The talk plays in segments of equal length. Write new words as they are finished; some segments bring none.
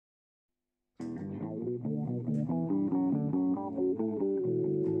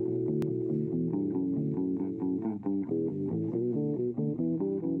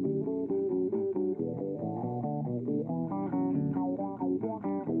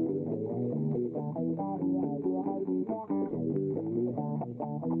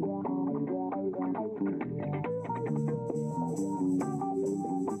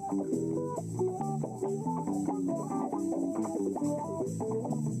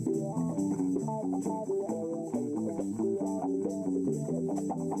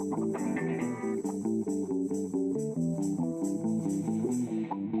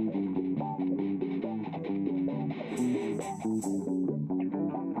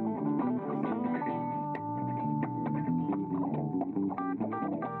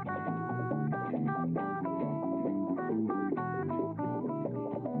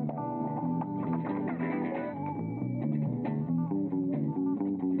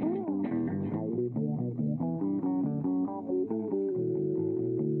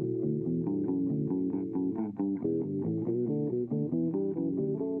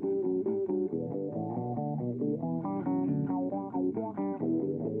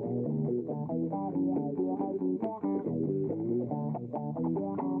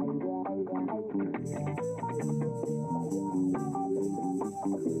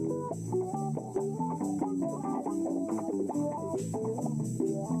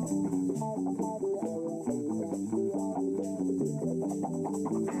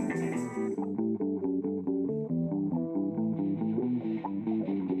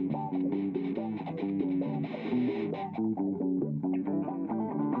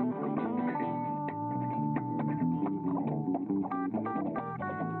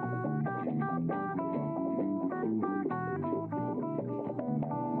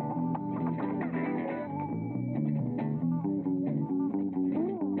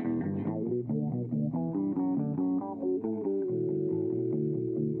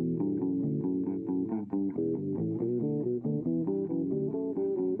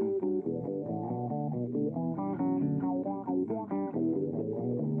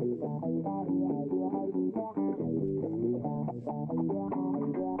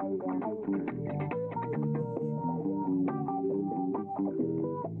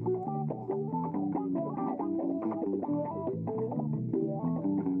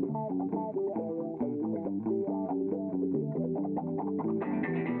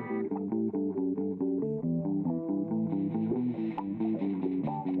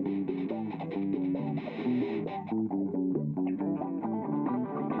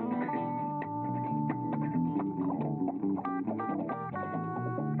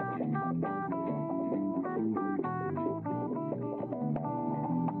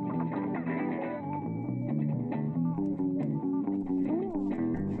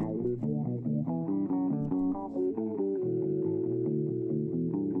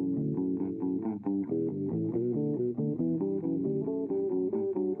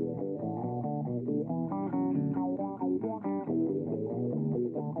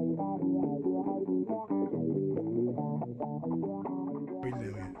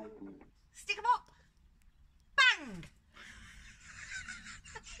Stick 'em up. Bang.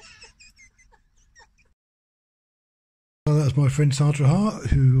 Well, that was my friend Sandra Hart,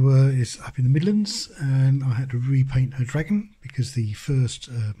 who is up in the Midlands, and I had to repaint her dragon because the first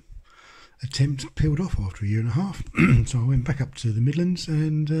attempt peeled off after a year and a half. So I went back up to the Midlands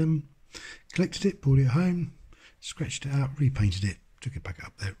and collected it, brought it home, scratched it out, repainted it, took it back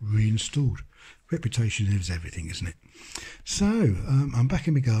up there, reinstalled. Reputation is everything, isn't it? So I'm back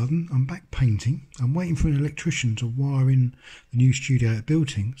in my garden, I'm back painting, I'm waiting for an electrician to wire in the new studio at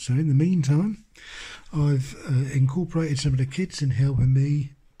Building. So in the meantime, I've incorporated some of the kids in helping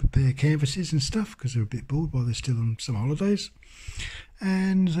me prepare canvases and stuff because they're a bit bored while they're still on some holidays.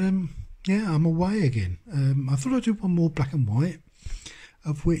 And yeah, I'm away again. I thought I'd do one more black and white,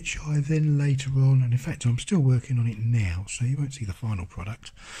 of which I then later on, and in fact I'm still working on it now, so you won't see the final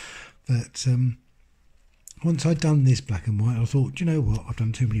product. But once I'd done this black and white, I thought, do you know what, I've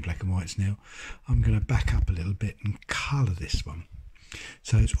done too many black and whites now. I'm going to back up a little bit and colour this one.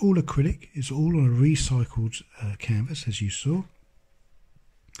 So it's all acrylic, it's all on a recycled canvas, as you saw.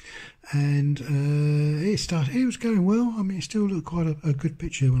 And it was going well. I mean, it still looked quite a good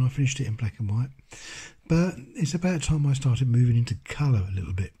picture when I finished it in black and white. But it's about time I started moving into colour a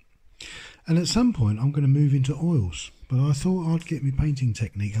little bit. And at some point I'm going to move into oils. But I thought I'd get my painting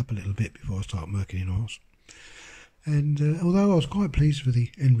technique up a little bit before I start working in oils. And although I was quite pleased with the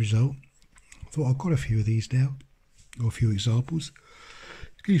end result, I thought I've got a few of these now, or a few examples.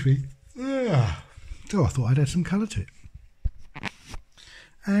 Excuse me. So I thought I'd add some colour to it.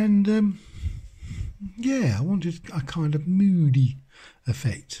 And yeah, I wanted a kind of moody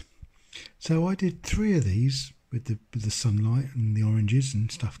effect. So I did 3 of these with the sunlight and the oranges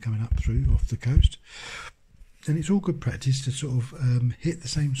and stuff coming up through off the coast. And it's all good practice to sort of hit the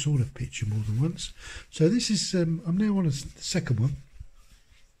same sort of picture more than once. So this is, I'm now on the second one.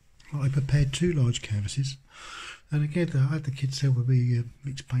 I prepared 2 large canvases. And again, I had the kids help me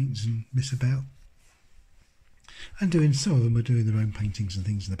mix paints and mess about. And some of them are doing their own paintings and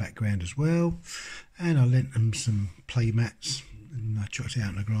things in the background as well. And I lent them some play mats. And I chucked it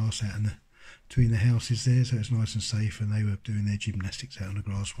out in the grass out in between the houses there, so it's nice and safe. And they were doing their gymnastics out on the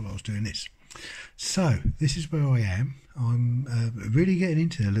grass while I was doing this. So this is where I am. I'm really getting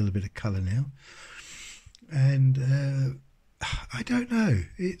into a little bit of colour now, and I don't know.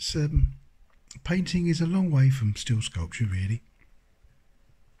 It's painting is a long way from still sculpture, really.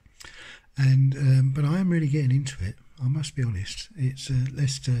 And but I am really getting into it. I must be honest. It's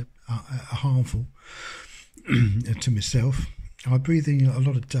less harmful to myself. I breathe in a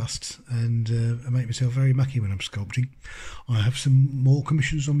lot of dust and I make myself very mucky when I'm sculpting. I have some more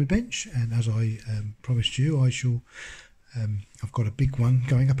commissions on my bench, and as I promised you, I shall. I've got a big one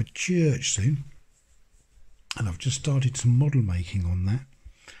going up at church soon, and I've just started some model making on that.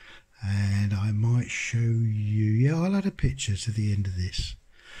 And I might show you. Yeah, I'll add a picture to the end of this,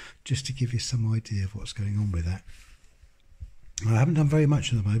 just to give you some idea of what's going on with that. I haven't done very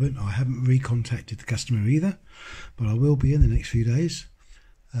much at the moment. I haven't recontacted the customer either, but I will be in the next few days.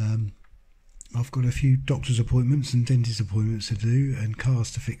 I've got a few doctor's appointments and dentist appointments to do and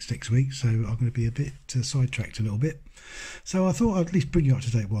cars to fix next week, so I'm going to be a bit sidetracked a little bit. So I thought I'd at least bring you up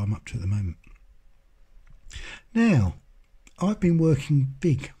to date what I'm up to at the moment. Now, I've been working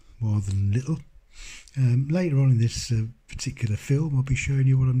big rather than little. Later on in this particular film, I'll be showing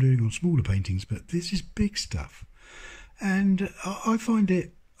you what I'm doing on smaller paintings, but this is big stuff. And I find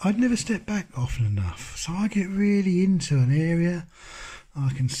I'd never step back often enough. So I get really into an area.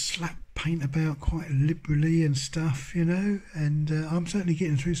 I can slap paint about quite liberally and stuff, you know, and I'm certainly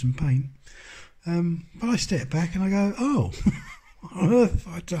getting through some paint. But I step back and I go, oh, what on earth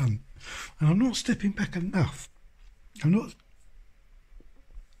have I done? And I'm not stepping back enough. I'm not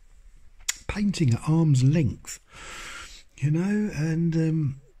painting at arm's length, you know,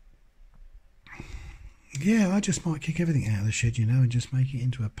 and yeah, I just might kick everything out of the shed, you know, and just make it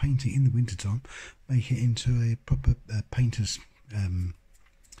into a painting in the wintertime, make it into a proper painter's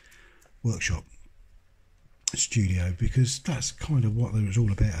workshop studio, because that's kind of what it's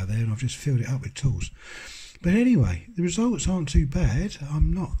all about out there, and I've just filled it up with tools. But anyway, the results aren't too bad.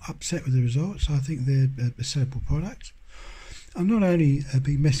 I'm not upset with the results. I think they're a sellable product. I've not only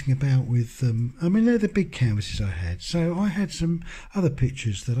been messing about with I mean, they're the big canvases I had, so I had some other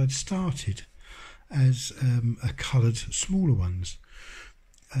pictures that I'd started as a coloured smaller ones.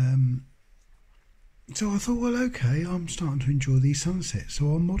 So I thought, well, okay, I'm starting to enjoy these sunsets, so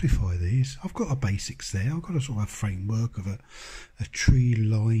I'll modify these. I've got a basics there. I've got a sort of a framework of a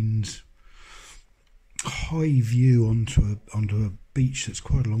tree-lined high view onto a beach that's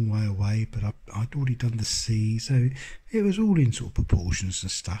quite a long way away, but I'd already done the sea, so it was all in sort of proportions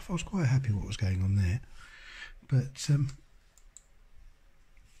and stuff. I was quite happy what was going on there. But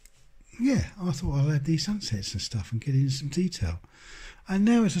yeah, I thought I'll add these sunsets and stuff and get in some detail. And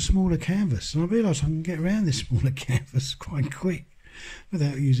now it's a smaller canvas, and I realise I can get around this smaller canvas quite quick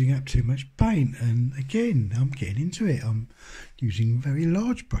without using up too much paint. And again, I'm getting into it. I'm using very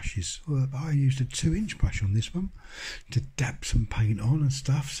large brushes. I used a 2-inch brush on this one to dab some paint on and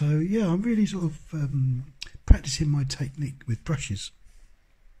stuff. So yeah, I'm really sort of practicing my technique with brushes.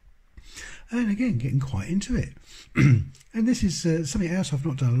 And again, getting quite into it. And this is something else I've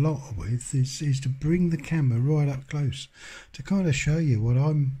not done a lot with, is to bring the camera right up close to kind of show you what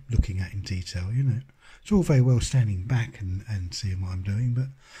I'm looking at in detail, you know. It's all very well standing back and seeing what I'm doing, but,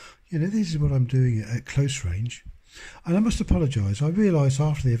 you know, this is what I'm doing at close range. And I must apologise, I realised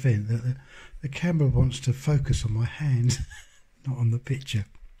after the event that the camera wants to focus on my hand, not on the picture.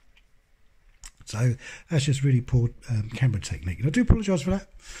 So that's just really poor camera technique. And I do apologise for that.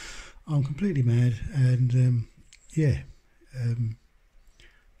 I'm completely mad, and yeah,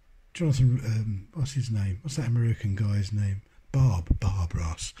 Jonathan, what's his name? What's that American guy's name? Bob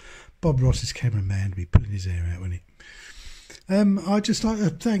Ross. Bob Ross is cameraman, to be pulling his hair out, wouldn't he? I'd just like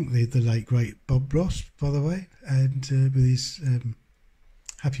to thank the late great Bob Ross, by the way, and with his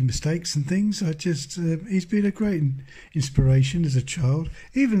happy mistakes and things. He's been a great inspiration as a child,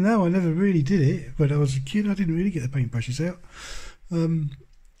 even though I never really did it when I was a kid. I didn't really get the paintbrushes out.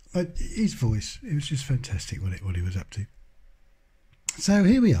 His voice, it was just fantastic what he was up to. So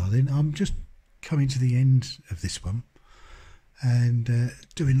here we are then. I'm just coming to the end of this one and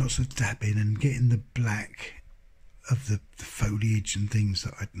doing lots of dabbing and getting the black of the foliage and things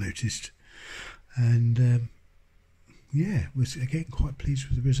that I'd noticed. And yeah, was again quite pleased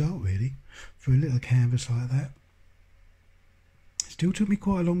with the result, really, for a little canvas like that. It still took me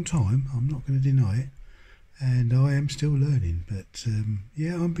quite a long time, I'm not going to deny it. And I am still learning, but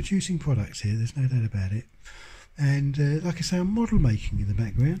yeah, I'm producing products here, there's no doubt about it. And like I say, I'm model making in the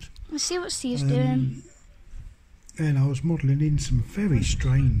background. Let's see what Steve's doing. And I was modelling in some very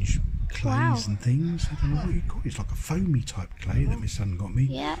strange clays and things. I don't know what you call it. It's like a foamy type clay that my son got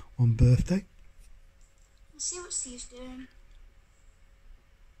me on birthday. Let's see what Steve's doing.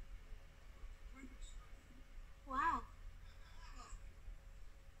 Wow.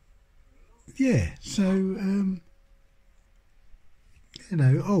 Yeah, so, you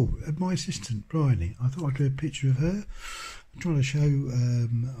know, my assistant, Bryony, I thought I'd do a picture of her. I'm trying to show,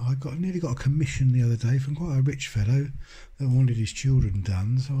 I nearly got a commission the other day from quite a rich fellow that wanted his children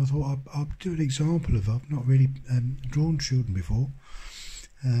done. So I thought I'll do an example of, I've not really drawn children before.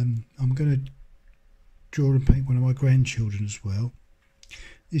 I'm going to draw and paint one of my grandchildren as well.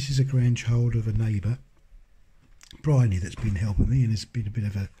 This is a grandchild of a neighbour, Bryony, that's been helping me and has been a bit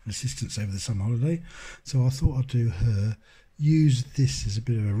of an assistance over the summer holiday. So I thought I'd do her, use this as a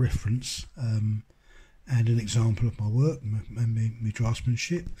bit of a reference and an example of my work and my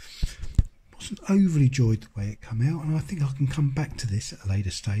draftsmanship. wasn't overly enjoyed the way it came out, and I think I can come back to this at a later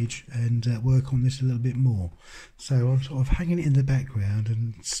stage and work on this a little bit more. So I'm sort of hanging it in the background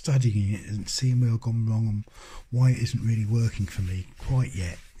and studying it and seeing where I've gone wrong and why it isn't really working for me quite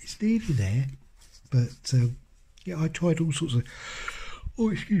yet. It's nearly there, but yeah, I tried all sorts of... Oh,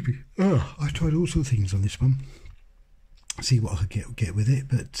 excuse me. I tried all sorts of things on this one. See what I could get with it,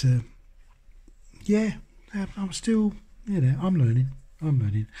 but yeah, I'm still, I'm learning.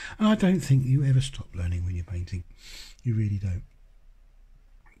 And I don't think you ever stop learning when you're painting. You really don't.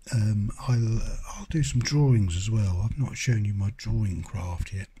 I'll do some drawings as well. I've not shown you my drawing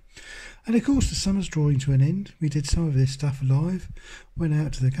craft yet. And of course, the summer's drawing to an end. We did some of this stuff live. Went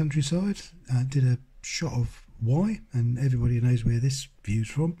out to the countryside. Did a shot of Wye, and everybody knows where this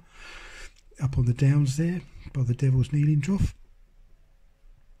view's from. Up on the downs there, by the Devil's Kneeling Trough.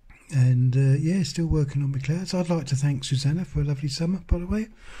 And yeah, still working on my clouds. I'd like to thank Susanna for a lovely summer, by the way.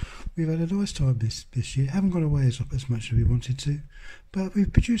 We've had a nice time this year. Haven't gone away as much as we wanted to, but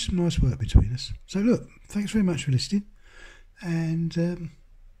we've produced some nice work between us. So look, thanks very much for listening, and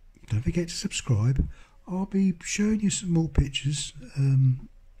don't forget to subscribe. I'll be showing you some more pictures.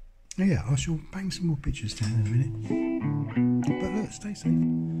 Yeah, I shall bang some more pictures down in a minute. But look, stay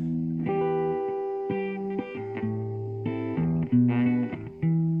safe.